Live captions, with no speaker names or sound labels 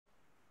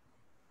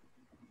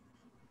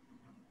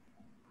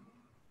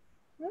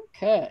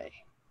Okay.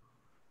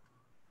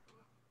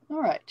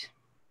 All right.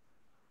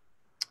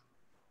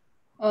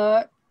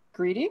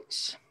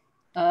 Greetings.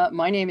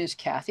 My name is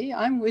Kathy.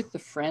 I'm with the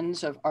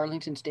Friends of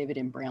Arlington's David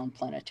M. Brown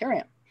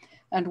Planetarium.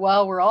 And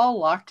while we're all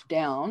locked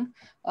down,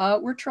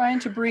 we're trying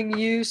to bring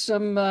you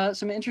some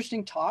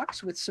interesting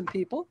talks with some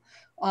people.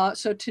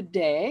 So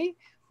today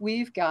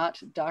we've got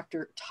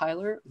Dr.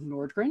 Tyler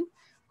Nordgren,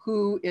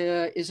 who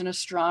is an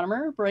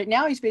astronomer. Right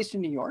now he's based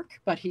in New York,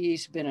 but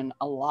he's been in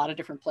a lot of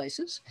different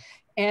places.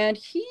 And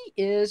he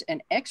is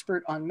an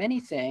expert on many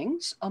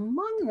things,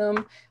 among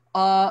them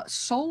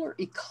solar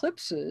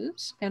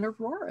eclipses and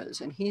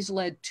auroras. And he's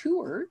led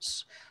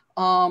tours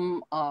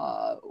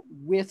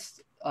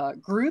with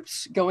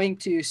groups going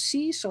to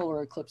see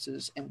solar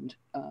eclipses and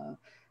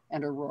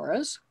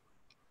auroras.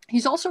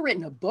 He's also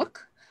written a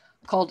book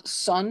called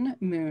Sun,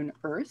 Moon,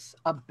 Earth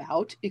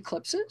about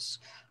eclipses.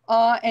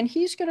 And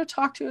he's going to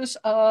talk to us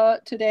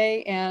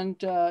today and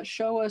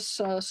show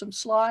us some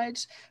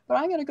slides. But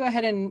I'm going to go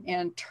ahead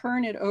and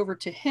turn it over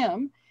to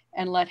him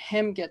and let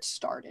him get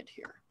started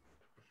here.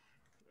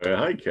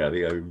 Hi,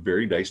 Kathy.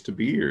 Very nice to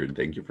be here, and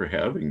thank you for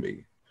having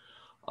me.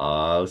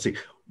 Let's see.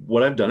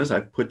 What I've done is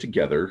I've put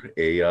together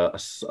a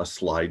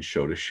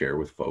slideshow to share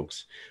with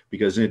folks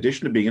because in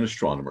addition to being an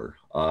astronomer,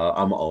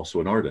 I'm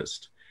also an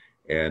artist.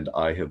 And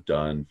I have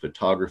done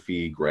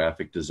photography,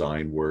 graphic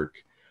design work.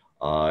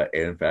 And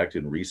in fact,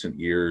 in recent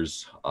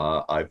years,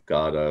 I've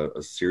got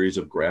a series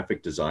of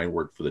graphic design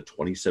work for the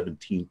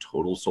 2017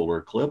 total solar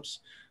eclipse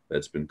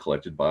that's been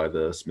collected by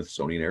the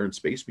Smithsonian Air and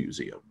Space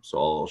Museum. So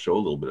I'll show a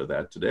little bit of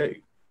that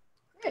today.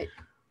 Great.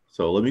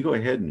 So let me go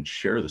ahead and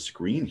share the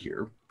screen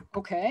here.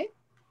 Okay.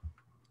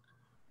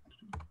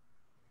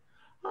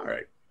 All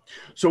right.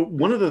 So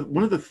one of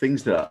the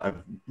things that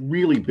I've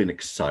really been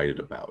excited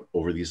about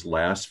over these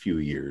last few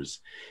years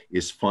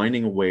is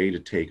finding a way to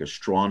take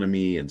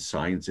astronomy and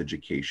science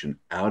education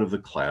out of the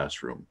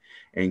classroom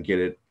and get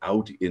it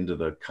out into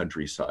the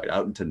countryside,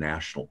 out into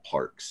national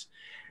parks.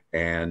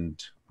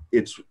 And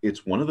it's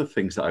one of the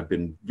things that I've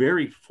been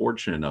very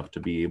fortunate enough to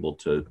be able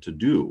to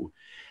do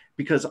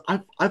because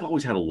I've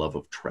always had a love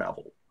of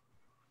travel.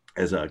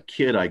 As a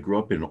kid, I grew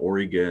up in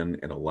Oregon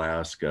and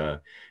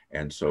Alaska.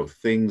 And so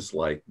things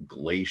like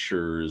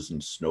glaciers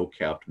and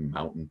snow-capped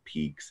mountain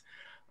peaks,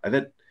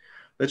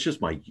 that's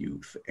just my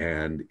youth.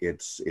 And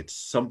it's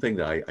something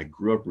that I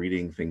grew up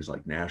reading things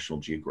like National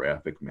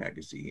Geographic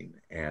magazine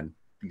and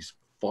these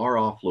far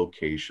off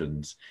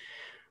locations.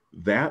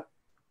 That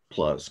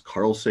plus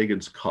Carl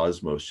Sagan's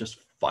Cosmos just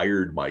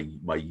fired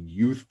my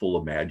youthful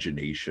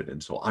imagination.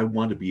 And so I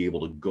wanted to be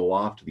able to go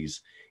off to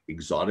these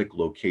exotic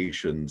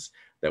locations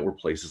that were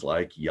places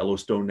like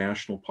Yellowstone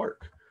National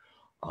Park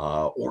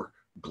or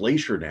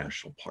Glacier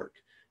National Park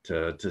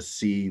to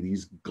see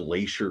these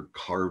glacier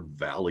carved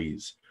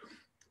valleys.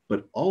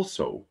 But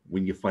also,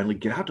 when you finally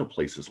get out to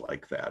places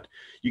like that,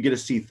 you get to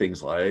see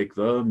things like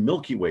the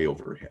Milky Way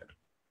overhead.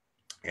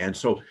 And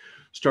so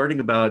starting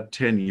about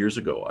 10 years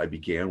ago, I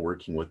began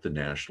working with the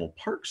National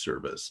Park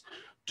Service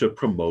to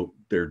promote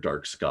their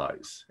dark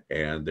skies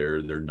and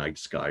their night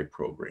sky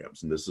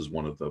programs. And this is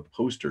one of the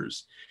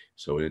posters.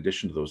 So in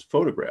addition to those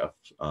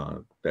photographs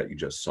that you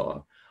just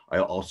saw, I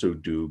also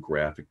do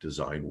graphic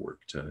design work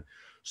to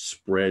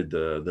spread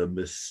the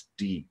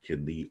mystique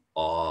and the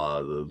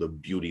awe, the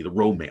beauty, the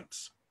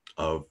romance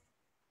of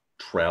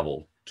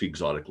travel to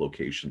exotic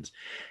locations.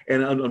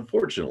 And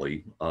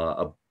unfortunately,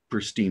 a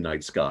pristine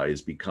night sky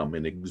has become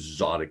an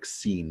exotic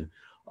scene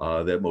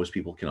that most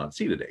people cannot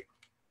see today.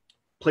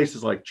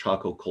 Places like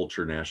Chaco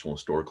Culture National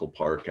Historical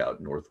Park out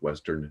in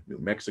northwestern New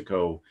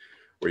Mexico,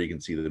 where you can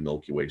see the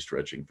Milky Way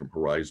stretching from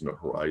horizon to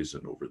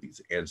horizon over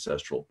these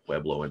ancestral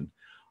Puebloan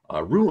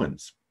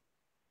ruins,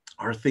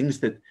 are things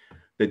that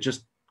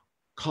just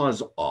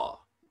cause awe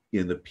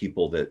in the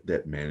people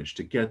that manage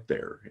to get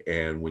there.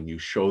 And when you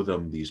show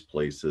them these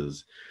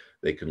places,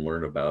 they can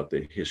learn about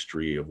the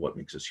history of what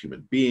makes us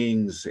human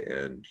beings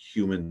and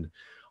human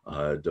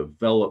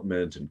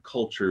development and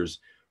cultures.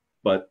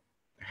 But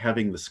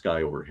having the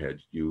sky overhead,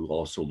 you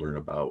also learn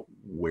about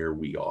where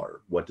we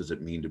are. What does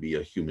it mean to be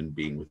a human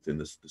being within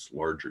this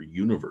larger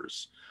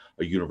universe,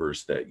 a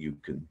universe that you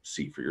can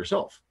see for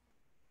yourself?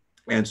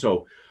 And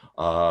so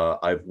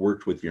I've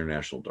worked with the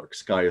International Dark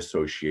Sky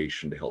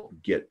Association to help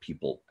get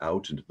people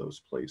out into those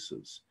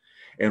places.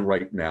 And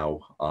right now,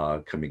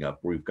 coming up,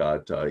 we've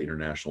got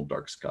International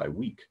Dark Sky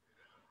Week,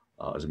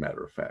 as a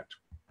matter of fact.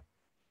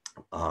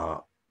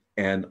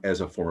 And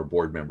as a former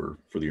board member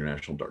for the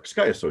International Dark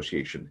Sky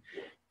Association,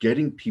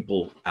 getting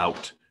people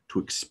out to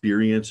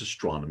experience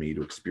astronomy,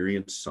 to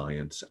experience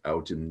science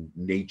out in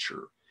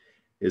nature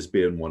has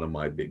been one of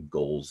my big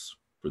goals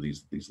for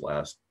this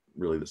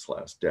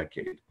last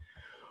decade.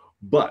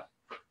 But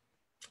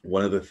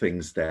one of the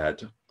things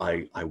that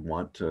I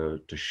want to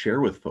share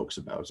with folks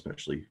about,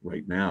 especially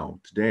right now,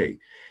 today,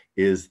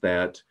 is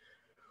that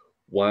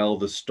while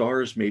the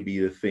stars may be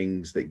the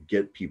things that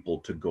get people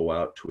to go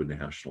out to a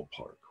national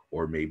park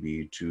or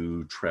maybe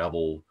to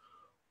travel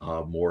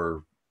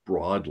more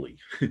broadly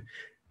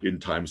in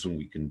times when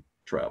we can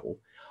travel,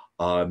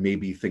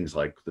 maybe things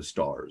like the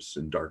stars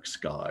and dark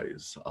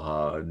skies,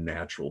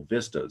 natural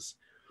vistas.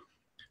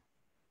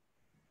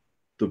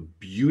 The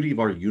beauty of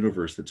our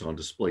universe that's on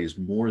display is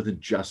more than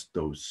just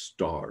those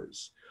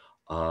stars.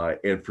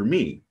 And for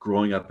me,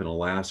 growing up in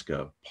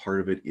Alaska,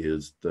 part of it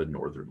is the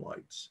Northern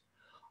Lights.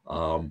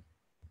 Um,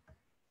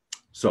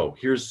 so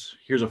here's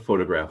a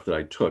photograph that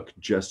I took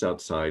just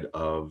outside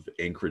of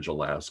Anchorage,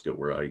 Alaska,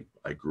 where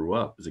I grew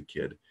up as a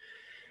kid.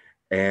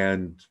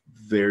 And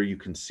there you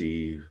can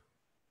see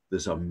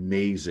this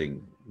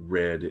amazing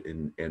red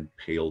and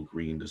pale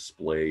green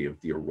display of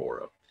the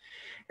aurora.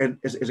 And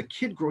as a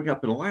kid growing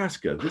up in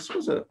Alaska, this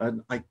was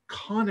an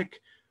iconic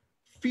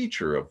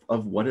feature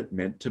of what it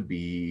meant to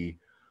be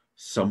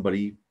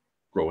somebody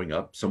growing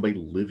up, somebody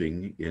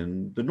living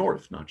in the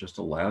North, not just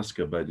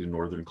Alaska, but in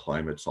northern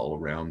climates all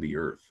around the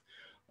Earth.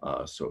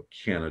 So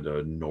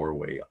Canada,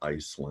 Norway,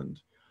 Iceland.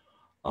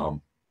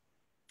 Um,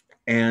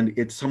 and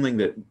it's something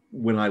that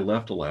when I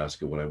left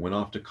Alaska, when I went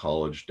off to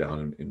college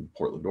down in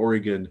Portland,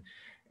 Oregon,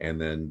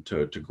 and then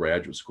to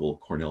graduate school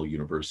at Cornell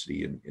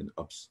University in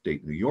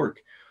upstate New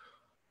York,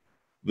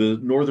 the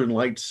Northern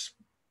Lights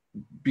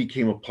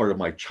became a part of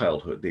my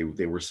childhood.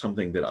 They were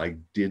something that I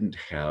didn't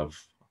have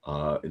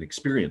an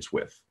experience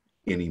with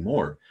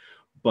anymore.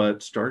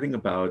 But starting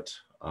about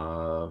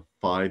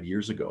 5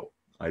 years ago,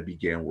 I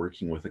began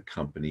working with a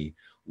company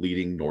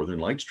leading Northern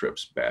Lights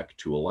trips back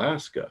to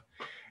Alaska.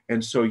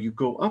 And so you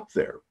go up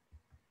there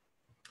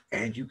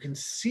and you can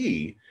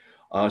see,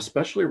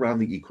 especially around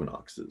the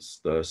equinoxes,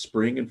 the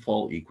spring and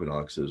fall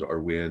equinoxes are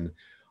when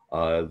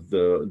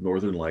the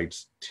Northern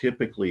Lights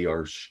typically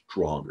are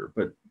stronger,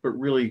 but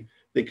really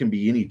they can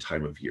be any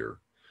time of year.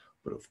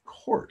 But of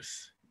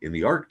course, in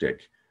the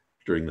Arctic,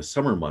 during the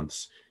summer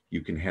months,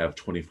 you can have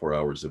 24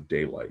 hours of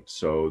daylight.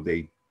 So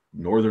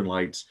Northern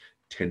Lights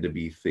tend to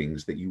be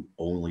things that you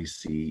only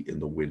see in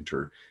the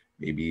winter,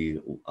 maybe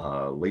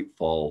late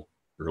fall,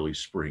 early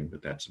spring,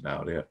 but that's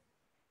about it.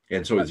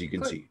 And so as you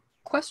can see.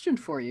 Question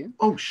for you.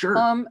 Oh, sure.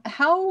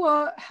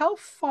 How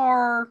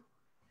far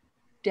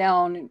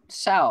down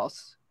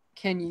south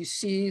can you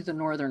see the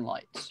Northern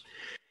Lights?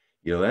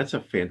 That's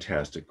a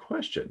fantastic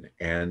question.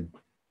 And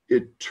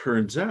it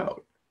turns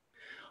out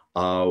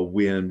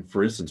when,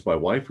 for instance, my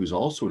wife, who's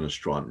also an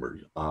astronomer,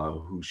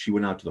 she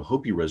went out to the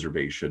Hopi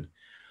Reservation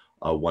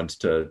once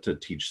to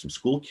teach some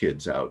school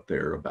kids out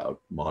there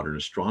about modern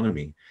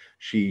astronomy.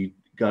 She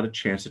got a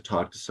chance to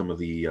talk to some of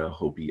the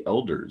Hopi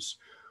elders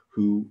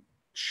who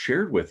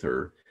shared with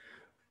her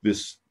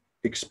this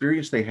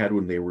experience they had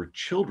when they were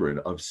children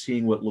of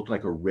seeing what looked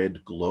like a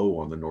red glow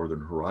on the northern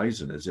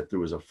horizon, as if there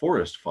was a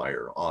forest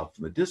fire off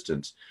in the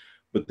distance,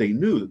 but they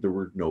knew that there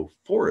were no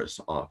forests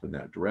off in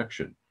that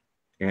direction.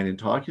 And in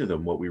talking to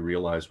them, what we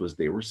realized was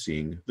they were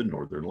seeing the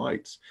Northern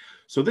Lights.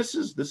 So this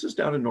is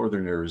down in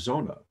northern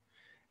Arizona,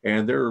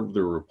 and there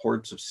are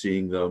reports of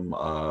seeing them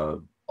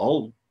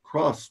all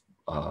across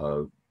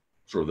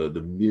sort of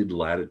the mid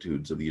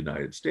latitudes of the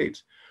United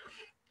States.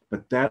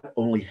 But that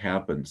only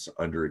happens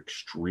under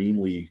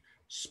extremely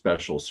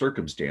special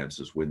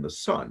circumstances when the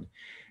sun.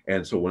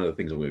 And so one of the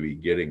things I'm going to be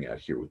getting at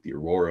here with the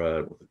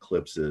aurora, with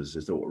eclipses,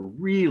 is that what we're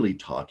really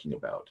talking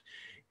about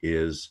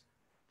is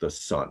the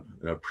sun,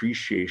 an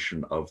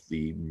appreciation of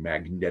the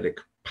magnetic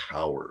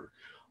power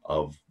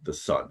of the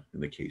sun in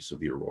the case of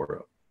the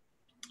aurora.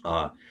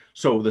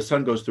 So the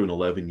sun goes through an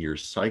 11-year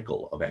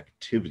cycle of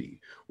activity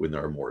when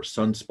there are more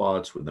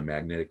sunspots, when the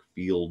magnetic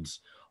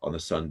fields on the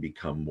sun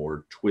become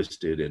more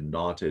twisted and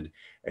knotted,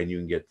 and you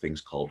can get things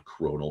called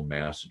coronal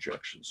mass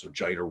ejections. So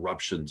giant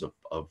eruptions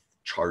of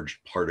charged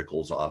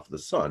particles off the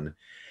sun,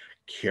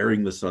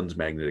 carrying the sun's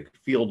magnetic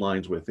field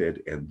lines with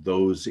it, and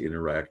those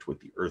interact with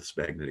the Earth's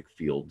magnetic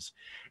fields.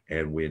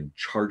 And when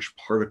charged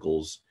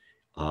particles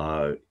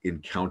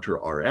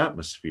encounter our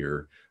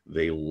atmosphere,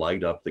 they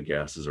light up the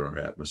gases in our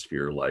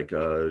atmosphere like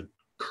a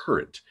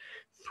current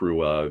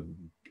through a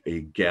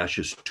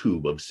gaseous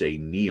tube of, say,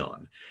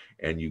 neon.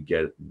 And you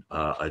get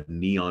a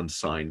neon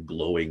sign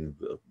glowing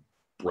the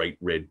bright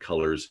red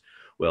colors.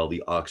 Well,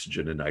 the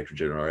oxygen and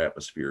nitrogen in our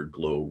atmosphere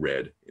glow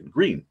red and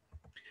green.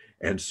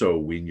 And so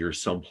when you're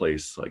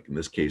someplace, like in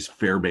this case,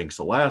 Fairbanks,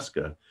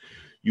 Alaska,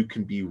 you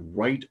can be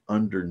right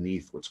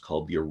underneath what's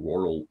called the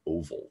auroral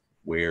oval,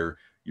 where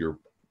your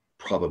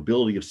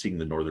probability of seeing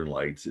the Northern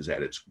Lights is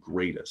at its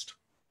greatest,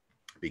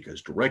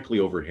 because directly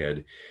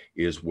overhead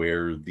is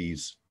where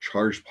these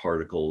charged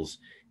particles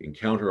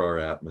encounter our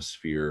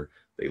atmosphere,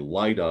 they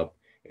light up,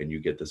 and you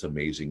get this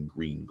amazing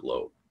green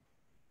glow.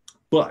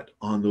 But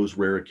on those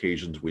rare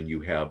occasions when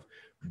you have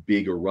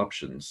big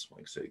eruptions,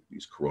 like say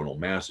these coronal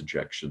mass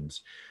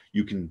ejections,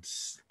 you can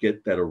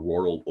get that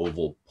auroral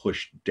oval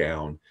pushed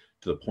down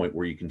to the point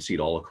where you can see it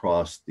all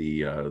across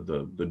the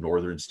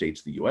northern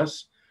states of the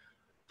US.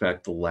 In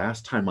fact, the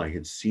last time I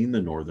had seen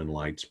the Northern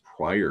Lights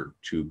prior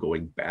to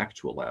going back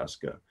to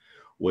Alaska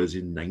was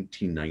in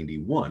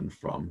 1991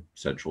 from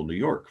central New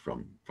York,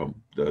 from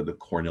the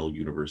Cornell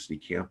University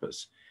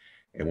campus.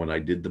 And when I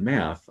did the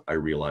math, I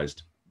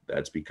realized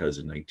that's because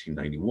in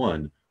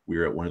 1991, we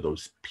were at one of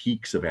those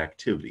peaks of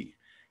activity,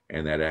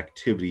 and that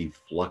activity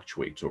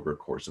fluctuates over a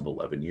course of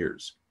 11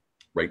 years.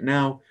 Right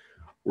now,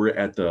 we're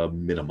at the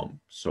minimum,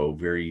 so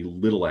very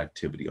little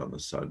activity on the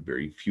sun,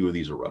 very few of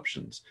these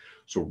eruptions.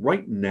 So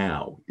right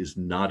now is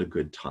not a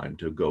good time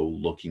to go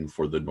looking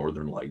for the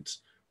northern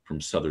lights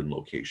from southern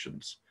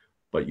locations.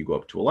 But you go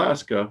up to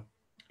Alaska,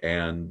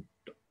 and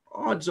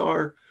odds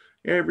are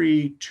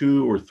every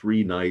 2 or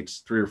 3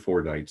 nights, 3 or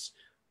 4 nights,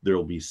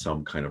 there'll be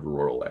some kind of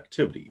auroral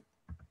activity.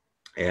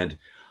 And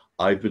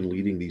I've been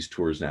leading these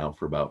tours now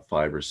for about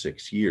 5 or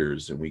 6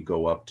 years, and we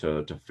go up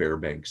to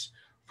Fairbanks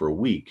for a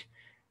week.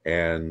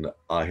 And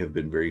I have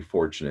been very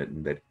fortunate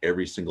in that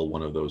every single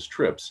one of those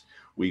trips,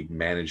 we've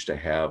managed to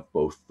have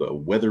both the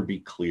weather be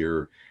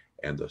clear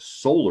and the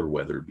solar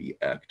weather be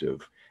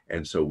active.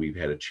 And so we've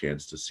had a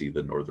chance to see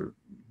the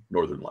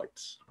northern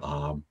lights.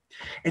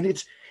 And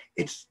it's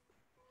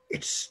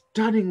it's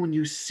stunning when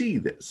you see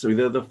this. So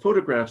the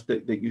photographs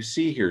that you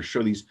see here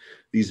show these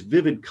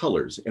vivid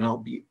colors. And I'll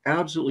be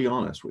absolutely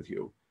honest with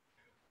you.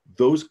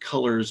 Those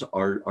colors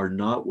are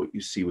not what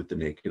you see with the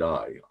naked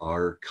eye.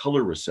 Our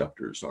color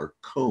receptors, our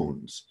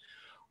cones,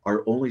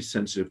 are only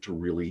sensitive to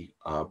really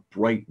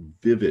bright,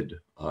 vivid,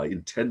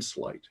 intense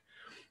light.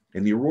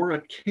 And the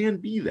aurora can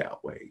be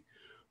that way.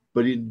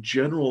 But in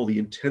general, the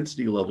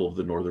intensity level of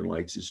the northern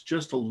lights is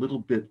just a little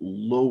bit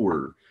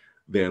lower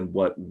than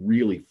what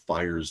really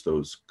fires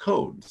those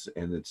cones.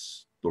 And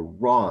it's the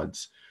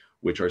rods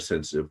which are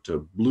sensitive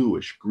to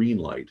bluish green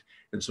light.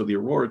 And so the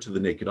aurora to the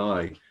naked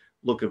eye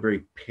look a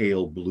very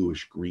pale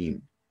bluish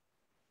green.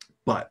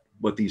 But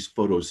what these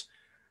photos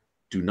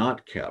do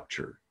not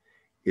capture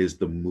is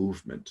the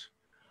movement.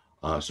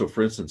 So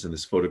for instance, in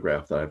this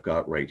photograph that I've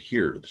got right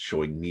here,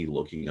 showing me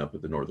looking up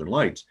at the northern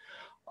lights,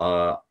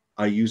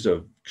 I used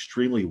an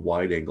extremely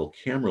wide angle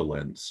camera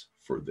lens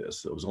for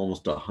this. It was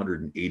almost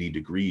 180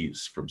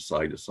 degrees from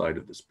side to side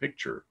of this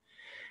picture.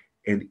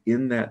 And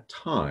in that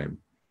time,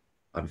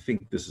 I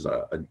think this is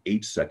an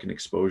 8-second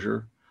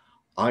exposure,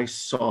 I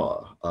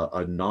saw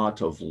a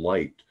knot of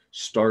light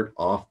start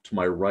off to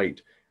my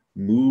right,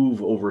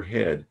 move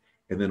overhead,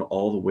 and then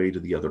all the way to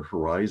the other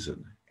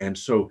horizon. And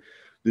so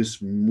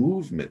this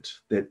movement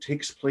that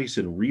takes place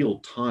in real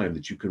time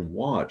that you can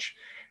watch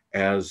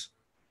as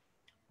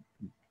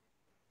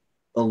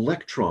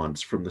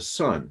electrons from the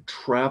sun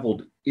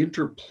traveled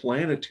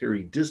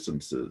interplanetary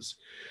distances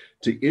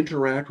to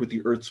interact with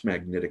the Earth's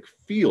magnetic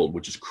field,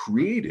 which is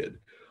created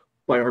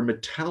by our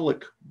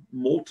metallic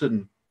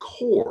molten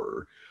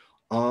core.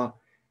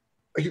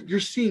 You're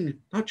seeing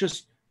not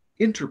just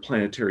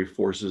interplanetary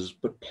forces,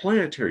 but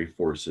planetary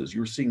forces.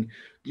 You're seeing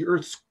the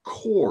Earth's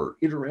core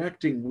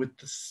interacting with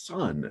the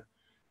sun,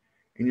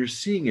 and you're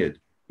seeing it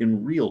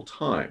in real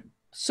time.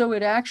 So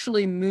it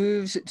actually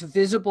moves, it's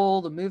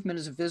visible, the movement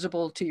is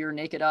visible to your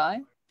naked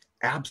eye?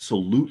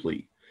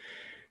 Absolutely.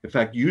 In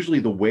fact, usually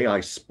the way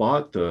I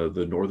spot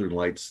the northern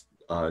lights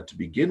to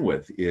begin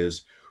with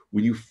is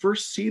when you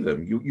first see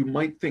them, you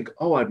might think,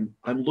 oh,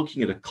 I'm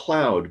looking at a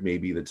cloud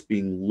maybe that's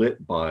being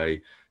lit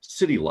by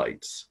city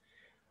lights.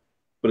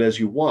 But as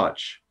you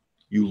watch,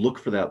 you look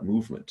for that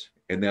movement,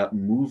 and that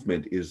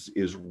movement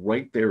is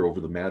right there over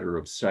the matter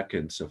of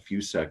seconds, a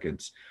few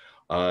seconds.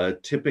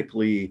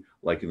 Typically,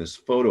 like in this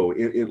photo,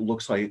 it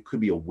looks like it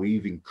could be a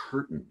waving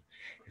curtain.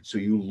 And so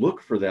you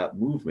look for that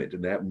movement,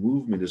 and that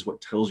movement is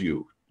what tells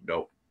you,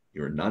 no,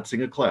 you're not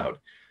seeing a cloud,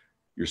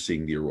 you're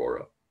seeing the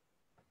aurora.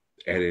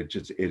 And it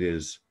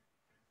is,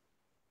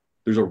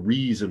 there's a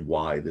reason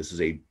why this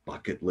is a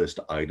bucket list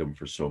item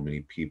for so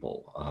many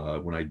people.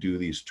 When I do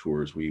these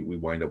tours, we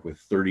wind up with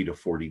 30 to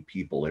 40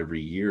 people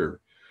every year.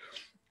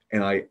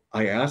 And I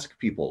ask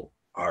people,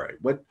 all right,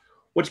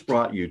 what's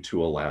brought you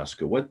to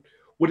Alaska?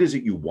 What is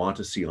it you want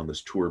to see on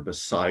this tour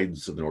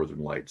besides the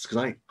northern lights?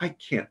 Because I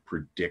can't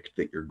predict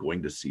that you're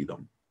going to see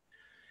them.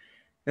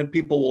 And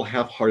people will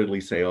half-heartedly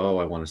say, oh,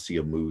 I want to see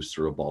a moose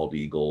or a bald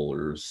eagle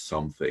or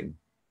something.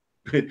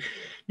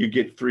 You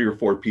get 3 or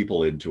 4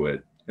 people into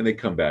it, and they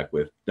come back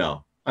with,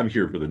 no, I'm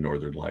here for the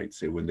northern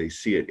lights. And when they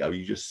see it,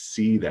 you just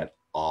see that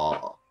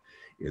awe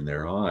in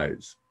their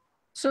eyes.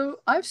 So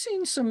I've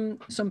seen some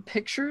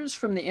pictures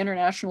from the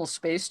International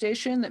Space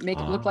Station that make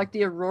it look like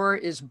the aurora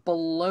is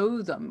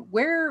below them.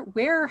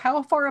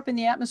 How far up in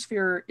the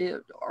atmosphere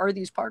are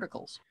these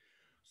particles?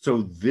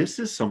 So this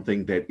is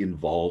something that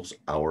involves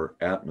our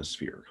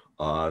atmosphere.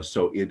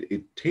 So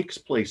it takes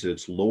place at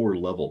its lower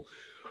level,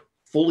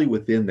 fully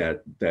within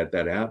that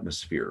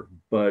atmosphere.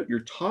 But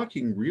you're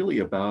talking really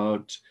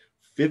about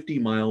 50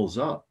 miles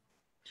up.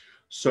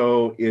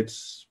 So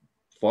it's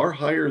far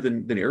higher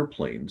than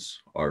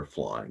airplanes are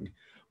flying,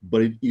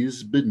 but it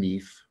is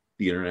beneath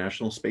the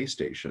International Space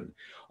Station.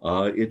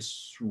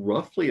 It's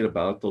roughly at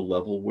about the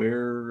level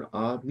where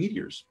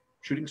meteors,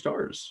 shooting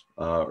stars,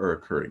 are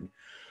occurring.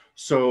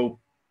 So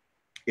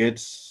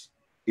it's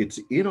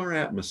in our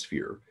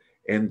atmosphere,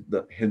 and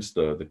hence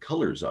the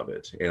colors of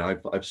it. And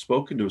I've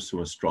spoken to some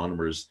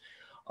astronomers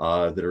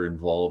that are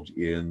involved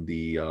in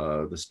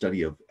the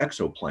study of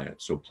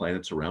exoplanets, so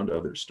planets around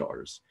other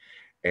stars.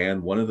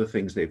 And one of the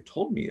things they've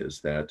told me is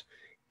that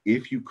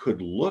if you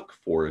could look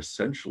for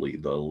essentially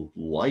the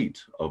light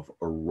of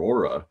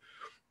aurora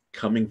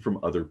coming from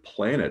other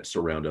planets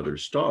around other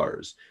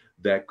stars,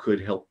 that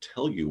could help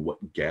tell you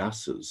what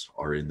gases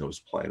are in those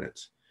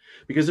planets.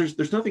 Because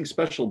there's nothing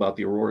special about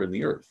the aurora in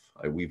the Earth.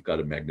 We've got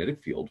a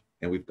magnetic field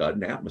and we've got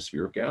an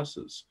atmosphere of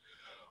gases.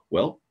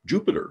 Well,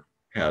 Jupiter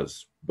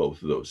has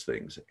both of those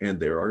things, and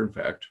there are in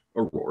fact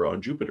aurora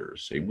on Jupiter.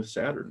 Same with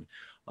Saturn.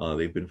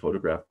 They've been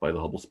photographed by the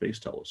Hubble Space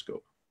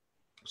Telescope.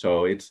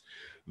 So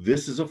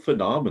this is a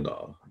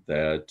phenomena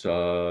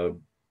that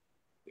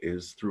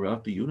is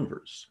throughout the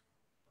universe.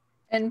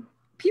 And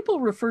people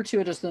refer to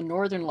it as the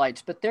northern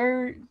lights, but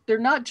they're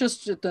not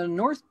just at the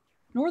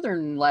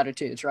northern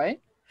latitudes, right?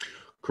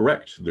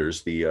 Correct.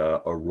 There's the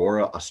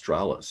aurora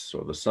australis,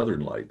 or the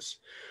southern lights.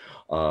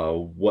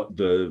 What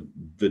the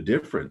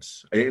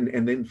difference,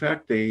 and in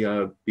fact they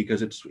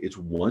because it's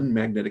one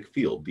magnetic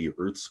field. The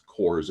Earth's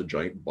core is a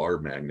giant bar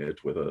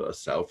magnet with a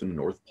south and a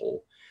north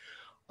pole.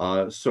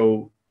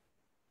 So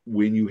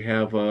when you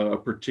have a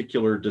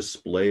particular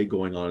display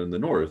going on in the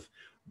north,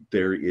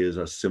 there is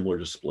a similar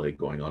display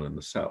going on in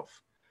the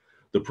south.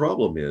 The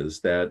problem is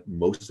that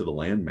most of the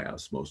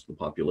landmass, most of the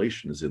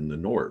population is in the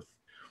north.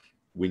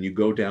 When you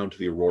go down to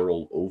the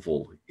auroral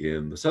oval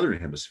in the southern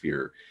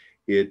hemisphere,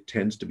 it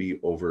tends to be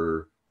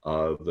over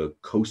the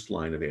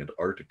coastline of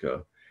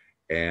Antarctica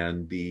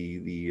and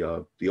the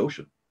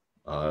ocean.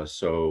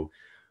 So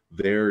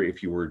there,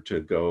 if you were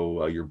to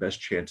go, your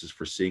best chances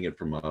for seeing it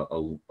from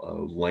a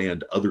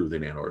land other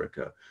than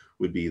Antarctica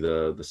would be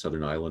the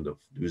southern island of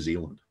New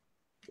Zealand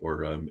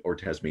or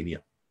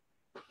Tasmania.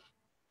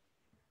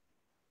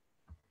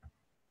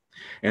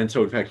 And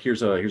so, in fact,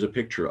 here's a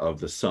picture of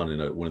the sun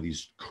in one of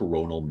these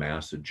coronal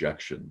mass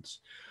ejections.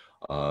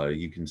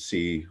 You can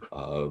see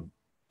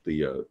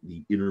the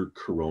inner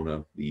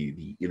corona,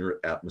 the inner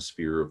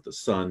atmosphere of the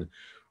sun,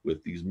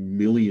 with these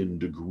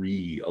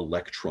million-degree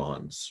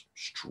electrons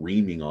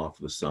streaming off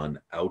the sun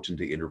out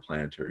into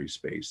interplanetary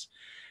space.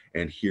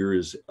 And here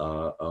is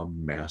a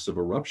massive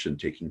eruption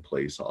taking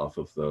place off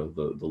of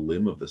the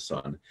limb of the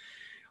sun.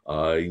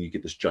 And you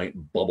get this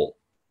giant bubble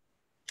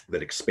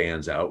that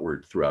expands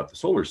outward throughout the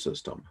solar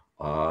system.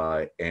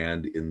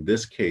 And in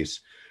this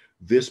case,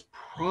 this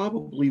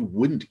probably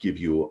wouldn't give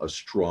you a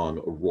strong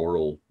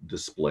auroral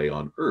display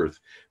on Earth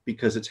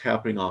because it's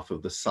happening off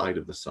of the side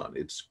of the sun.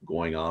 It's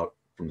going out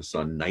from the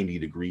sun 90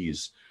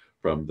 degrees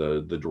from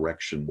the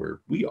direction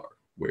where we are,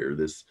 where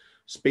this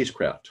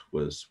spacecraft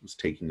was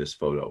taking this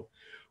photo.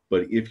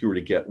 But if you were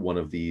to get one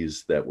of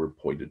these that were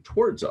pointed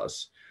towards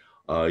us,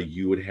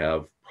 you would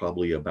have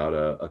probably about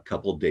a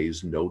couple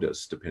days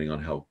notice, depending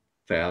on how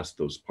fast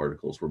those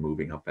particles were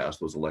moving, how fast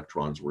those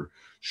electrons were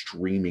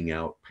streaming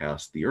out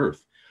past the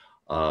Earth,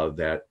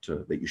 that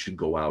you should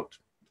go out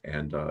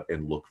and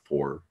look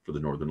for the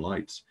Northern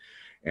Lights.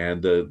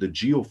 And the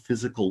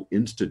Geophysical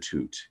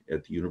Institute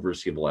at the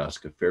University of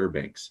Alaska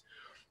Fairbanks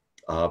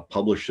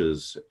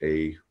publishes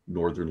a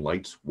Northern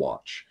Lights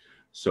watch.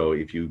 So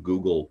if you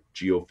Google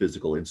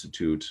Geophysical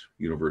Institute,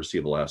 University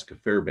of Alaska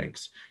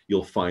Fairbanks,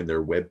 you'll find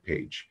their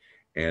webpage.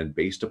 And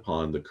based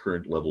upon the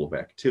current level of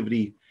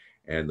activity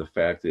and the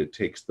fact that it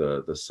takes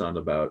the sun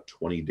about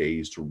 20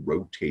 days to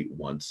rotate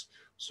once,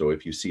 so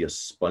if you see a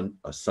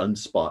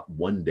sunspot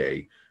one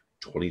day,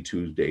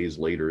 22 days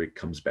later, it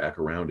comes back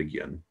around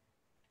again.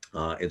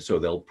 And so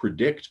they'll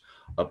predict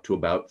up to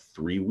about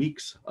 3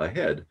 weeks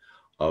ahead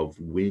of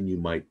when you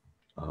might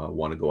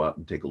want to go out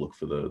and take a look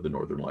for the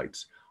Northern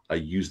Lights. I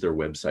use their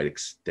website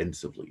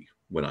extensively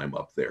when I'm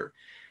up there.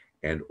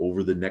 And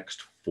over the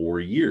next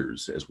 4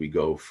 years, as we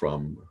go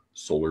from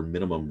solar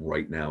minimum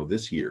right now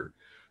this year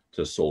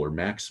to solar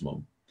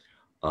maximum,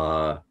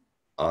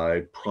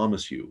 I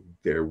promise you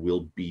there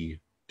will be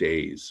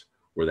days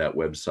where that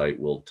website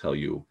will tell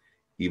you,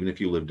 even if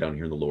you live down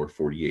here in the lower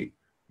 48,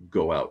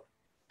 go out,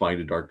 find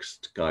a dark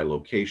sky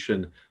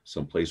location,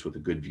 someplace with a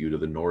good view to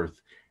the north,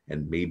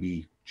 and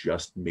maybe,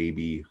 just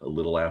maybe, a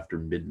little after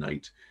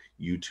midnight,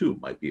 you too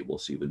might be able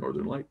to see the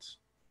Northern Lights.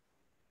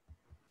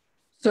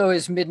 So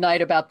is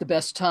midnight about the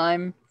best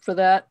time for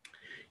that?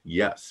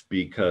 Yes,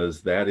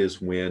 because that is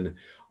when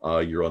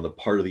you're on the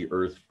part of the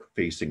Earth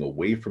facing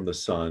away from the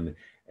sun,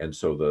 and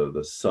so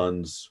the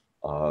sun's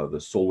the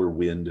solar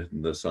wind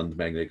and the sun's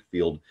magnetic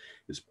field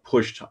is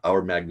pushed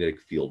our magnetic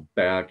field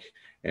back,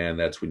 and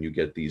that's when you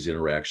get these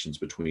interactions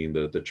between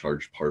the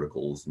charged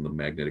particles and the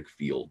magnetic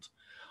field.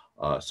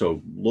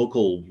 So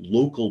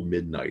local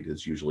midnight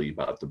is usually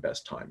about the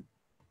best time.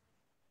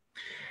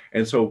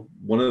 And so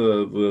one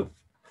of the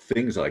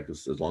things, like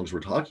this, as long as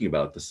we're talking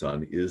about the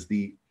sun, is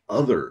the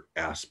other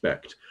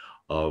aspect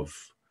of,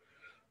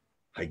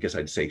 I guess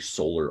I'd say,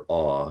 solar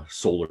awe,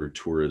 solar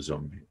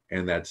tourism,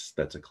 and that's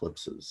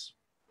eclipses.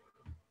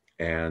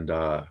 And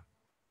yeah,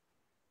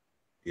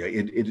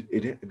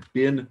 it had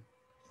been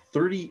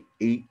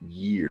 38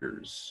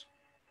 years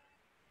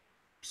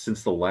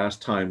since the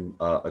last time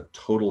a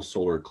total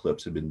solar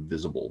eclipse had been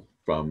visible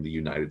from the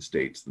United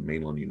States, the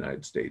mainland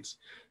United States.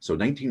 So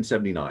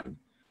 1979,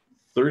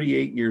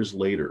 38 years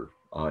later,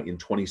 in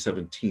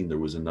 2017, there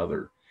was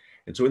another.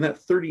 And so in that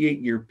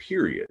 38-year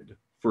period,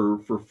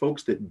 for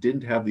folks that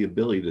didn't have the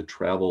ability to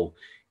travel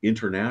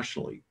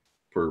internationally,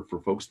 for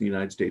folks in the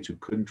United States who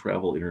couldn't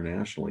travel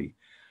internationally,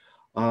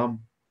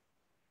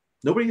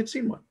 Nobody had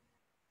seen one.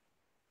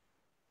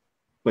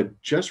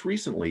 But just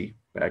recently,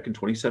 back in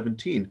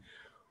 2017,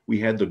 we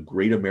had the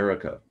Great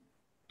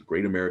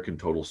American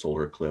total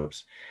solar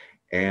eclipse.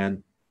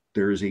 And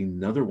there is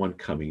another one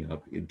coming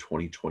up in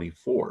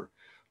 2024.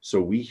 So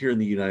we here in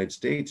the United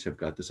States have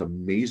got this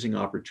amazing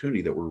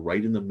opportunity that we're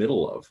right in the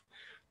middle of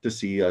to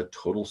see a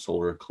total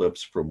solar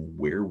eclipse from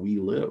where we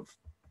live.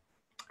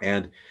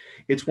 And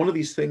it's one of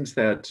these things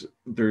that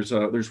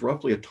there's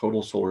roughly a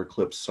total solar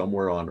eclipse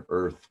somewhere on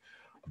Earth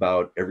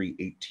about every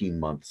 18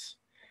 months.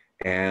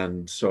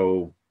 And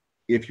so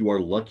if you are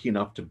lucky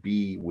enough to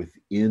be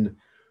within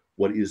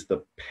what is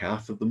the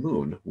path of the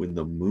moon, when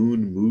the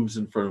moon moves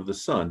in front of the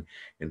sun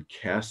and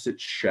casts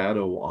its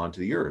shadow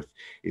onto the earth,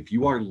 if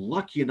you are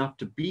lucky enough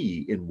to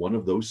be in one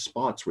of those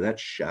spots where that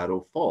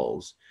shadow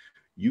falls,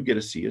 you get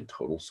to see a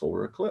total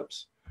solar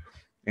eclipse.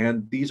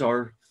 And these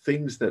are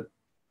things that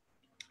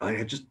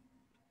I just,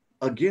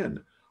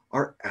 again,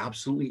 are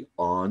absolutely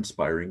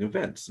awe-inspiring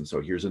events. And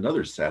so here's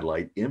another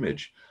satellite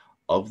image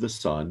of the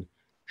sun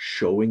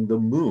showing the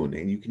moon.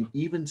 And you can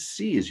even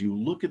see, as you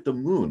look at the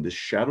moon, the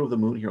shadow of the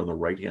moon here on the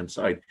right-hand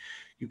side,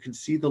 you can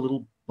see the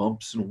little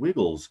bumps and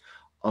wiggles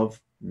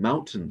of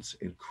mountains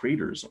and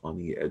craters on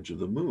the edge of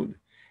the moon.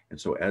 And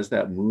so as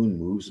that moon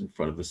moves in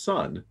front of the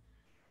sun,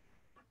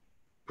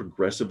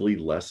 progressively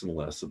less and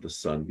less of the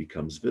sun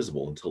becomes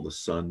visible until the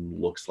sun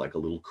looks like a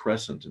little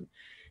crescent. And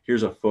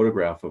here's a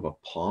photograph of a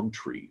palm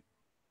tree.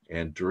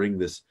 And during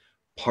this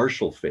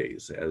partial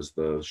phase, as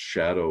the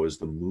shadow, as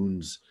the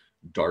moon's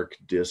dark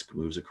disk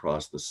moves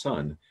across the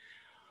sun,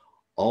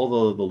 all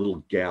the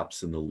little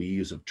gaps in the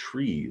leaves of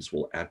trees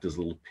will act as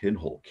little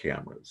pinhole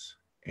cameras.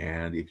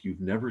 And if you've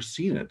never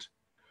seen it,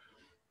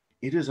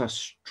 it is a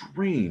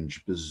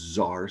strange,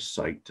 bizarre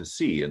sight to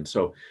see. And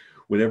so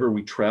whenever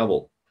we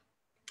travel,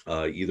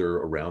 either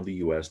around the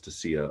US to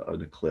see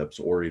an eclipse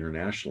or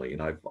internationally,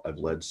 and I've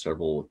led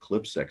several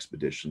eclipse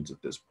expeditions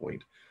at this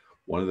point,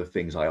 one of the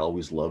things I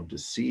always love to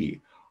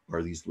see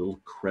are these little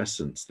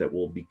crescents that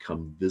will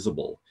become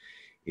visible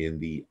in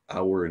the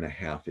hour and a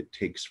half it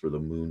takes for the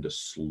moon to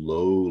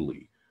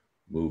slowly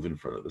move in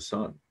front of the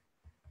sun.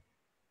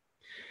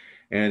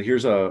 And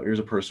here's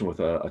a person with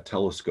a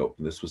telescope,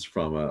 and this was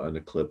from an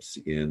eclipse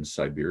in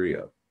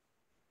Siberia,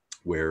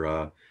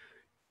 where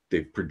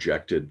they've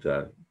projected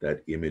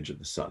that image of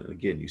the sun. And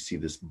again, you see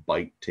this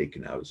bite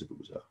taken out as if it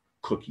was a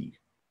cookie.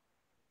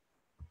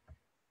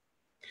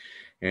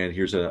 And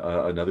here's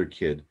another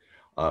kid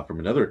from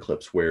another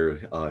eclipse where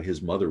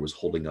his mother was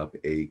holding up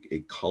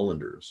a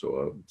colander, so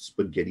a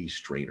spaghetti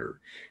strainer,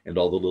 and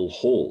all the little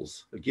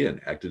holes, again,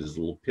 acted as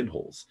little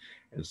pinholes.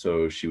 And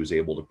so she was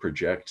able to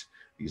project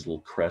these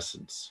little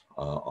crescents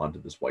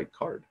onto this white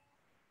card.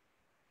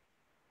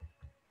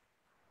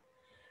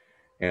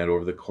 And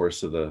over the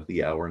course of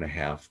the hour and a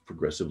half,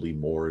 progressively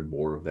more and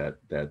more of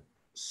that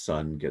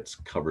sun gets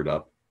covered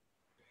up.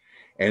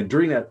 And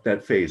during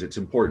that phase, it's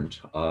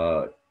important.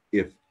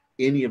 If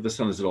any of the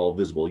sun is at all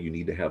visible, you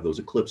need to have those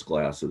eclipse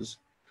glasses.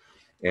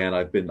 And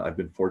I've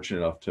been fortunate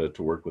enough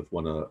to work with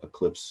one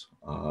eclipse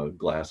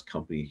glass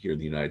company here in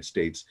the United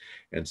States.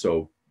 And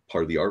so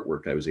part of the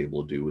artwork I was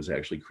able to do was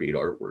actually create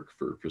artwork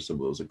for some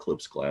of those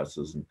eclipse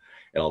glasses. And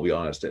I'll be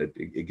honest,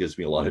 it gives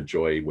me a lot of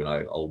joy when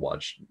I'll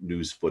watch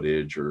news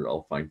footage or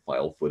I'll find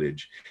file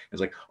footage. And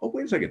it's like, oh,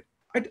 wait a second,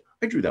 I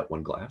drew that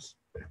one glass.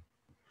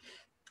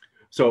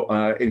 So,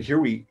 and here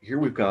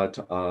we've got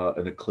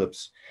an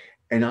eclipse.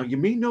 And now you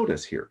may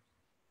notice here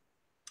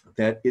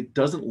that it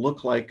doesn't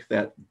look like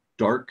that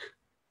dark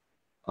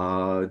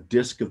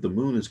disk of the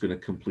moon is going to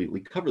completely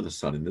cover the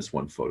sun in this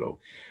one photo.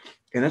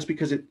 And that's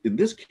because in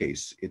this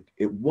case,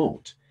 it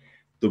won't.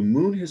 The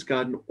moon has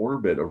got an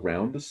orbit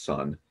around the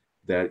sun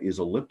that is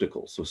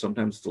elliptical. So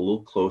sometimes it's a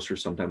little closer,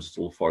 sometimes it's a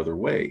little farther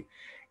away.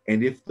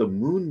 And if the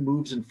moon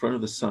moves in front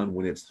of the sun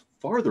when it's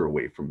farther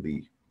away from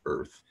the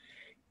Earth,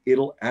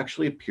 it'll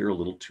actually appear a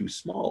little too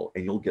small,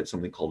 and you'll get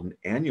something called an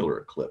annular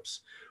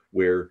eclipse,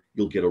 where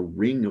you'll get a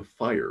ring of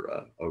fire,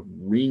 a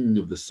ring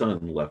of the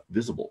sun left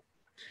visible.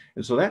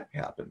 And so that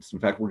happens. In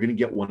fact, we're going to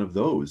get one of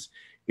those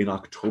in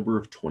October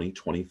of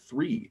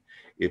 2023.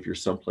 If you're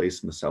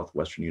someplace in the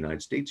southwestern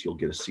United States, you'll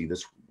get to see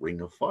this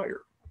ring of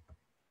fire.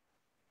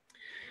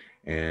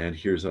 And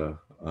here's an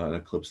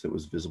eclipse that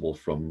was visible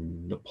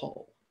from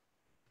Nepal.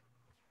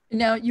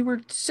 Now, you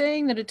were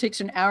saying that it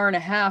takes an hour and a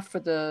half for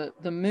the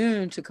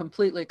moon to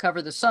completely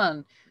cover the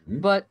sun,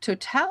 but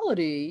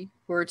totality,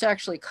 where it's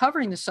actually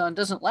covering the sun,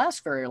 doesn't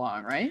last very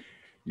long, right?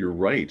 You're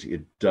right,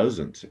 it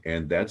doesn't.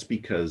 And that's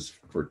because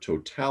for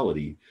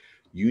totality,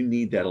 you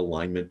need that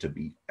alignment to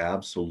be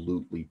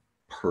absolutely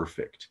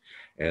perfect.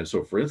 And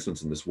so, for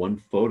instance, in this one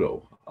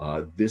photo,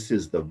 this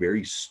is the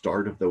very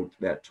start of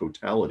that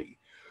totality,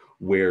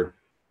 where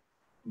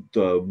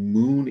the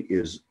moon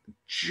is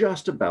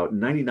just about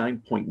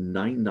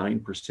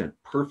 99.99%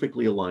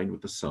 perfectly aligned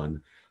with the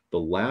sun. The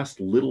last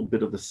little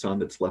bit of the sun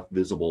that's left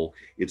visible,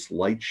 its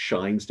light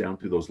shines down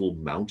through those little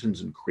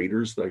mountains and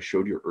craters that I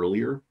showed you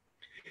earlier.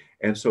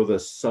 And so the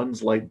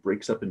sun's light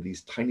breaks up into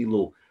these tiny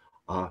little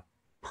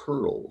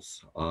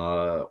pearls.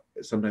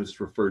 Sometimes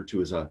it's referred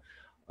to as a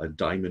a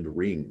diamond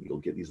ring. You'll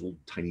get these little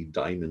tiny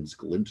diamonds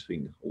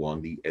glinting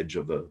along the edge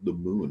of the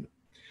moon.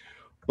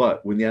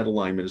 But when that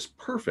alignment is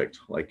perfect,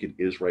 like it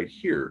is right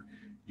here,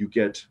 you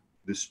get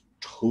this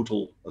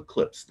total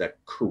eclipse, that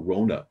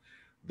corona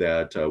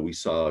that we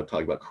saw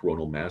talking about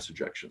coronal mass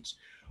ejections.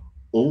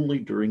 Only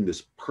during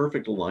this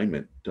perfect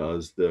alignment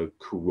does the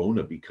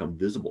corona become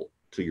visible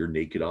to your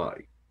naked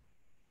eye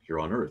here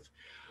on Earth.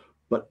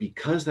 But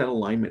because that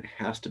alignment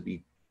has to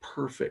be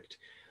perfect,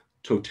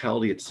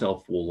 totality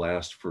itself will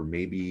last for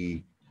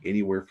maybe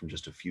anywhere from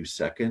just a few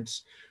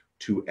seconds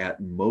to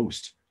at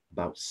most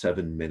about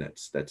 7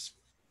 minutes. That's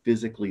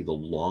physically the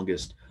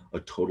longest a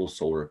total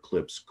solar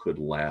eclipse could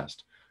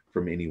last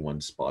from any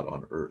one spot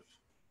on Earth.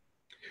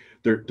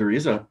 There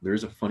is a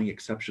funny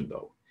exception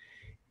though.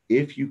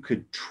 If you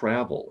could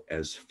travel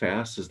as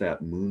fast as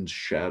that moon's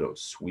shadow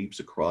sweeps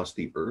across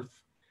the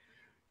Earth,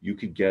 you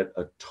could get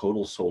a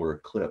total solar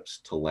eclipse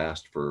to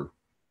last for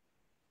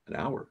an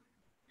hour.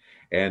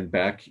 And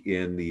back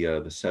in the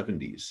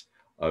 70s,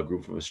 a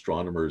group of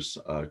astronomers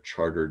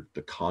chartered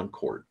the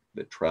Concorde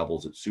that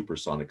travels at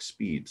supersonic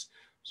speeds,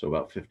 so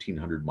about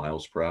 1,500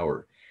 miles per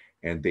hour.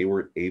 And they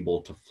were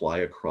able to fly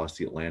across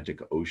the Atlantic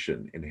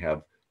Ocean and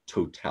have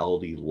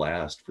totality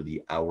last for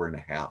the hour and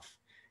a half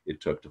it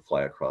took to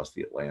fly across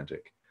the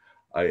Atlantic.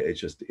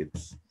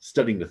 It's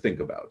stunning to think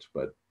about,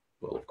 but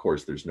well, of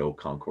course, there's no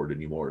Concorde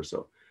anymore,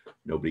 so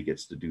nobody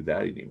gets to do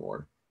that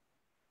anymore.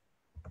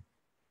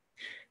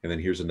 And then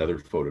here's another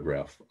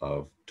photograph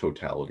of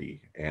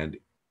totality. And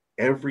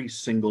every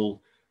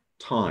single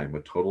time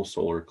a total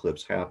solar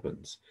eclipse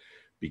happens,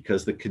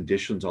 because the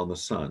conditions on the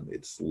sun,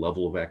 its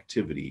level of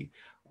activity,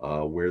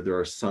 where there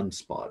are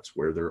sunspots,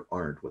 where there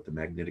aren't, what the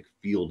magnetic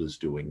field is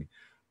doing,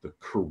 the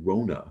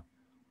corona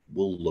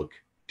will look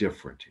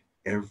different.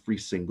 Every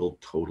single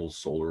total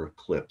solar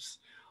eclipse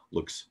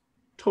looks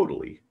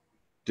totally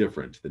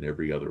different than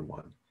every other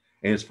one.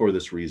 And it's for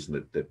this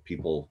reason that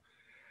people,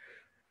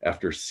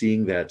 after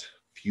seeing that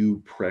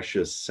few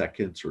precious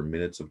seconds or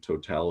minutes of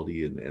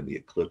totality and the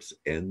eclipse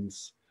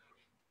ends,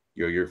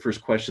 your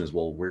first question is,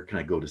 well, where can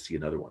I go to see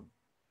another one?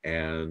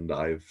 And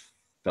I've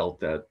felt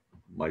that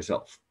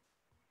myself.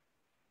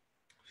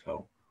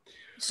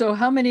 So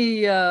how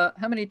many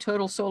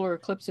total solar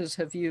eclipses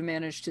have you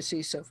managed to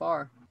see so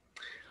far?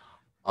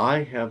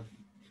 I have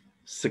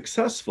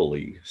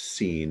successfully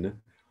seen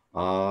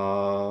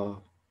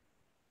 4,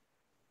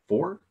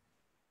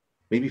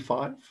 maybe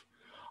 5.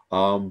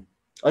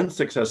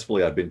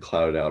 Unsuccessfully, I've been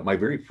clouded out. My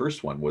very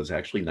first one was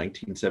actually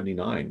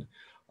 1979.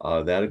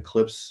 That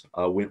eclipse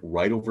went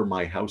right over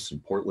my house in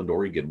Portland,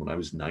 Oregon when I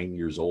was 9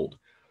 years old.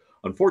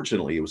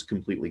 Unfortunately, it was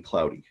completely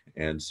cloudy.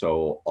 And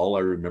so all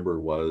I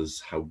remember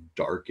was how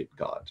dark it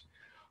got.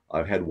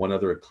 I've had one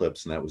other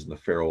eclipse, and that was in the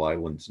Faroe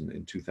Islands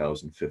in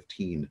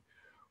 2015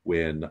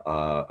 when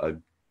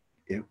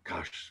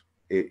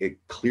it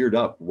cleared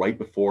up right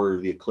before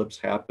the eclipse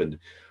happened.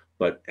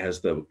 But as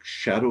the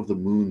shadow of the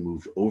moon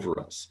moved over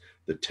us,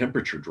 the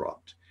temperature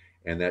dropped.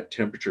 And that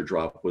temperature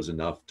drop was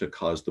enough to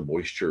cause the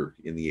moisture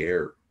in the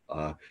air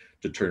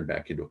to turn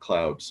back into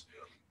clouds.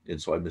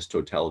 And so I missed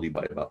totality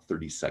by about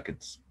 30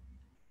 seconds.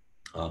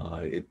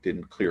 It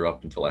didn't clear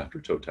up until after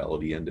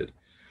totality ended.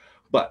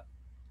 But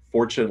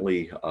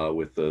fortunately,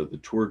 with the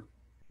tour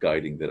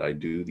guiding that I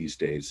do these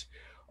days,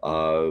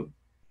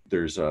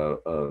 there's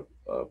an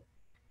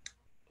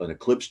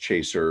eclipse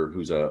chaser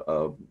who's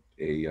a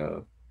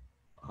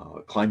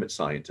climate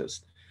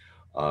scientist,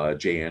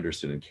 Jay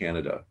Anderson in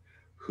Canada,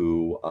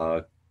 who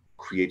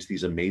creates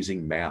these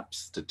amazing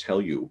maps to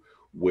tell you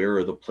where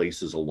are the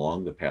places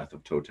along the path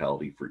of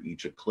totality for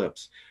each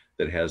eclipse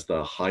that has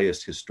the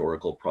highest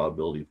historical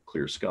probability of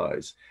clear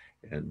skies.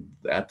 And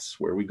that's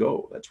where we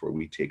go. That's where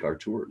we take our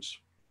tours.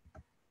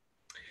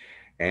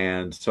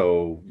 And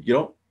so,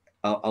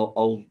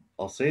 I'll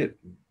say it,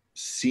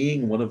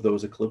 seeing one of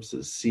those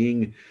eclipses,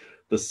 seeing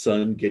the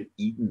sun get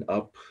eaten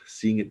up,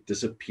 seeing it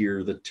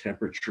disappear, the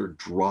temperature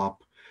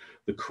drop,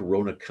 the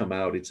corona come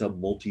out, it's a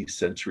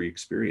multi-sensory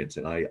experience.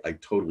 And I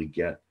totally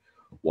get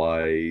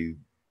why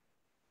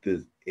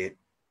it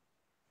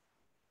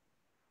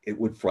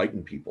would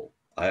frighten people.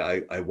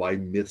 Why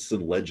myths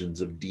and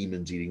legends of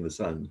demons eating the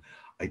sun.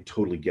 I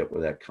totally get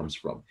where that comes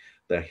from.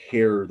 The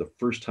hair, the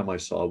first time I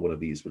saw one of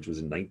these, which was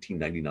in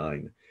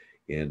 1999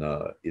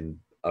 in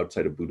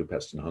outside of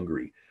Budapest in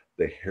Hungary,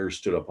 the hair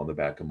stood up on the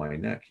back of my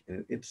neck,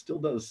 and it still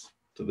does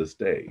to this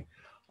day.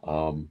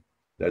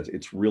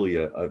 It's really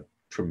a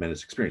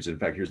tremendous experience. In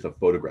fact, here's the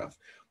photograph,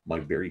 my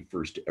very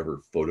first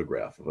ever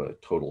photograph of a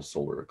total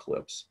solar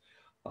eclipse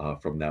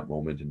from that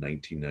moment in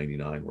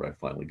 1999, where I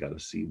finally got to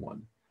see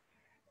one.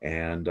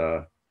 And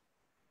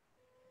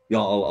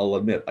I'll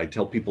admit, I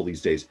tell people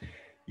these days,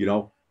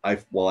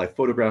 while I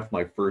photographed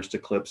my first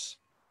eclipse,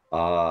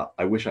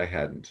 I wish I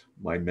hadn't.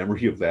 My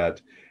memory of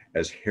that,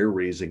 as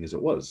hair-raising as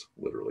it was,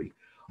 literally,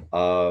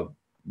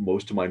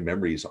 most of my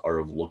memories are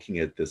of looking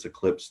at this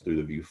eclipse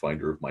through the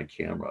viewfinder of my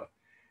camera.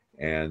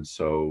 And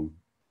so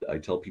I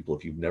tell people,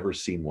 if you've never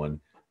seen one,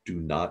 do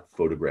not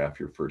photograph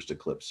your first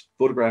eclipse.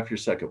 Photograph your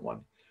second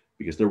one,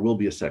 because there will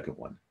be a second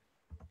one.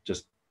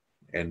 Just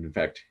And in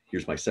fact,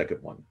 here's my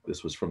second one.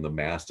 This was from the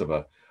mast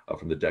of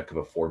from the deck of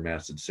a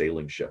four-masted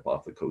sailing ship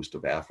off the coast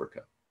of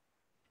Africa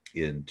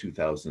in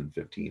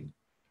 2015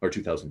 or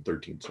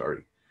 2013,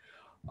 sorry.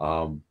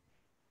 And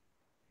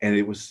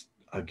it was,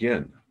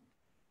 again,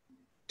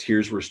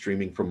 tears were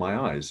streaming from my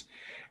eyes.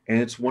 And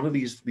it's one of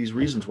these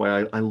reasons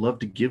why I love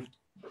to give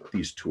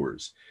these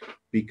tours,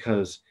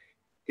 because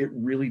it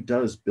really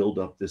does build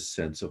up this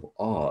sense of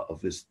awe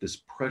of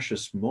this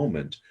precious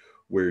moment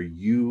where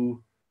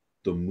you,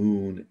 the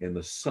moon, and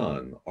the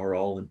sun are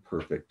all in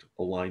perfect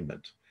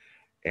alignment.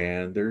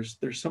 And there's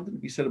something to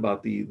be said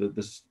about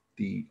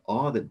the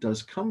awe that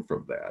does come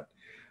from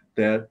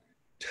that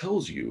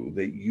tells you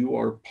that you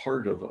are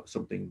part of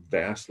something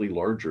vastly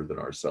larger than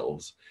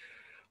ourselves.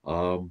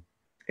 And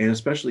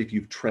especially if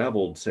you've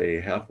traveled, say,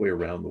 halfway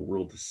around the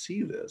world to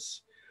see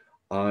this,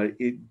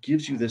 it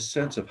gives you this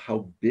sense of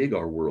how big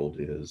our world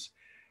is,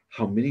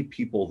 how many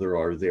people there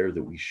are there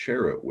that we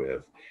share it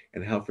with,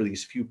 and how for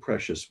these few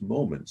precious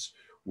moments,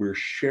 we're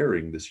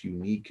sharing this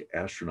unique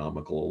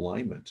astronomical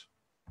alignment.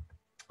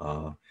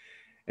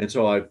 And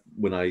so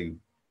when I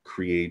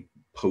create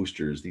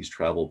posters, these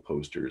travel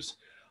posters,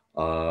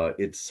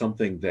 it's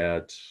something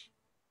that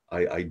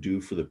I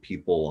do for the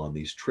people on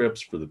these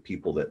trips, for the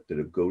people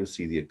that go to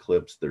see the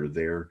eclipse, that are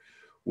there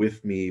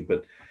with me.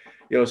 But,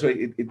 so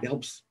it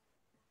helps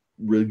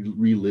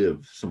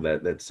relive some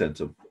of that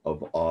sense of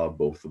awe,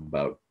 both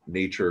about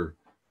nature,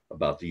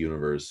 about the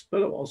universe,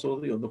 but also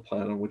the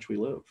planet on which we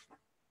live.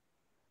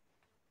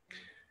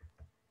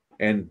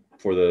 And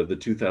for the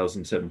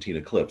 2017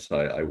 eclipse,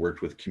 I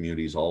worked with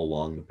communities all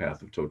along the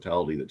path of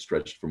totality that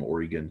stretched from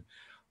Oregon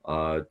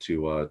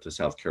to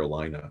South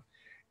Carolina.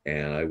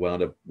 And I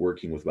wound up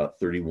working with about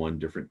 31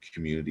 different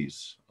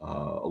communities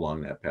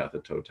along that path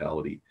of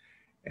totality.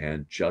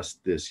 And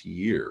just this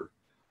year,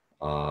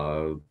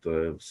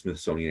 the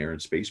Smithsonian Air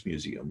and Space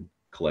Museum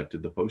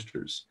collected the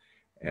posters.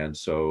 And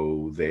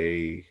so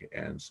they,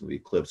 and some of the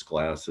eclipse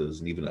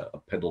glasses, and even a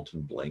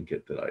Pendleton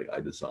blanket that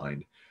I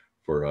designed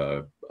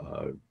for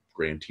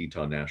Grand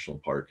Teton National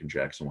Park in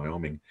Jackson,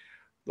 Wyoming,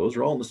 those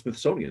are all in the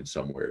Smithsonian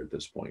somewhere at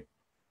this point.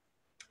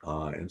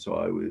 And so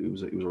it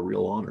was a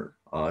real honor.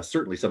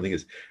 Certainly something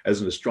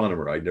as an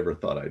astronomer, I never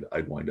thought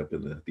I'd wind up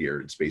in the Air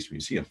and Space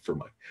Museum for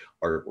my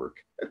artwork.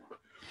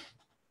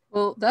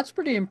 Well, that's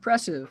pretty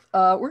impressive.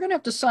 We're going to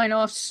have to sign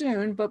off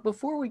soon, but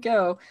before we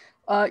go,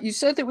 you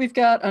said that we've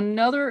got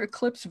another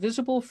eclipse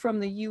visible from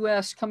the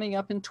US coming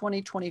up in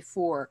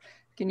 2024.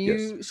 Can you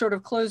Yes. sort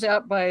of close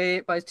out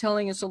by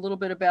telling us a little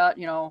bit about,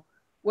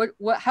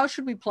 how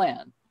should we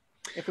plan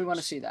if we want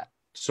to see that?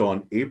 So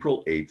on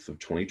April 8th of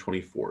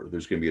 2024,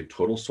 there's going to be a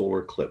total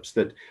solar eclipse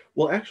that,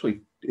 well, actually,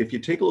 if you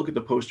take a look at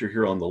the poster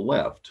here on the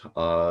left,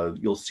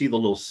 you'll see the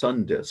little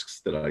sun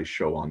disks that I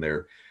show on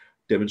there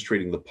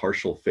demonstrating the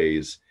partial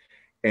phase.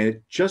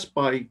 And just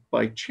by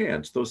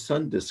chance, those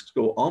sun disks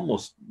go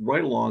almost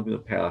right along the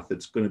path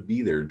that's going to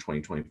be there in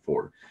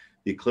 2024.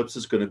 The eclipse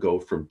is going to go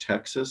from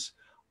Texas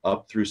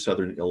up through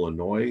southern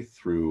Illinois,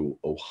 through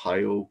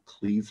Ohio,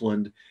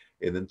 Cleveland,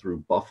 and then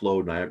through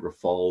Buffalo, Niagara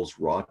Falls,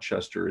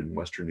 Rochester, and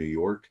western New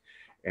York,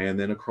 and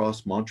then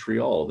across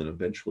Montreal, then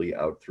eventually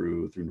out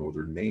through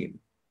northern Maine.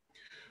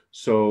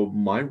 So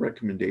my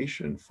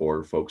recommendation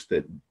for folks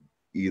that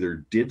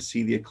either did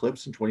see the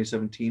eclipse in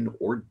 2017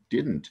 or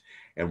didn't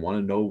and want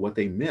to know what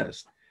they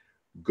missed,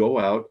 go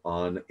out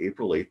on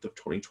April 8th of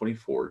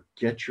 2024,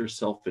 get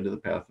yourself into the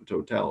path of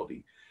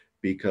totality,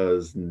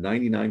 because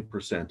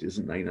 99%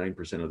 isn't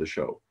 99% of the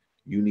show.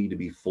 You need to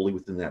be fully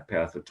within that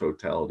path of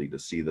totality to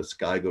see the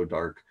sky go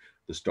dark,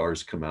 the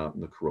stars come out,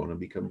 and the corona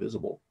become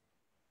visible.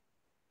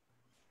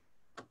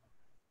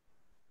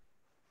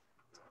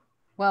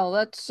 Well,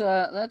 that's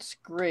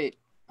great,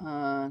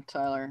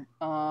 Tyler.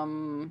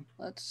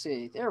 Let's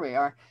see. There we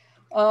are.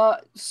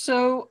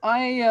 So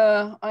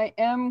I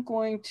am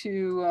going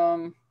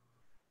to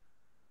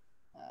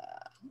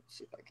let's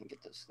see if I can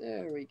get this.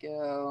 There we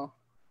go.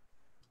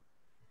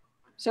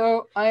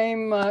 So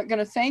I'm going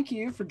to thank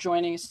you for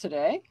joining us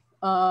today.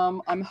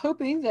 I'm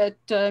hoping that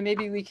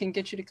maybe we can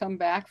get you to come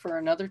back for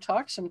another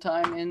talk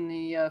sometime in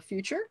the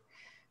future.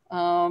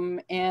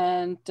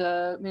 And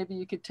maybe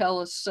you could tell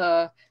us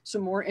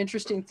some more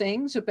interesting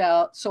things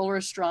about solar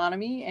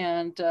astronomy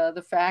and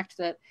the fact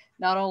that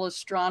not all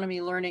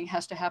astronomy learning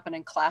has to happen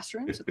in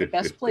classrooms. The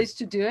best place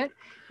to do it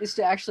is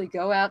to actually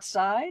go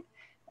outside.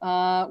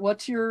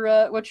 What's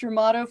your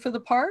motto for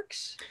the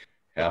parks?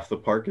 Half the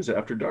park is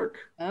after dark.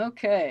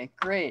 Okay,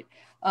 great.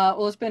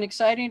 Well, it's been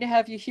exciting to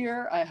have you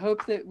here. I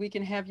hope that we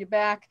can have you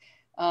back.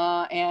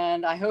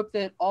 And I hope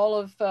that all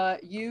of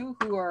you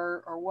who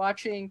are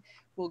watching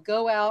will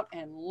go out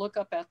and look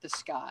up at the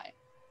sky.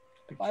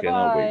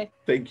 Bye-bye.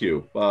 Thank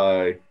you.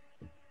 Bye.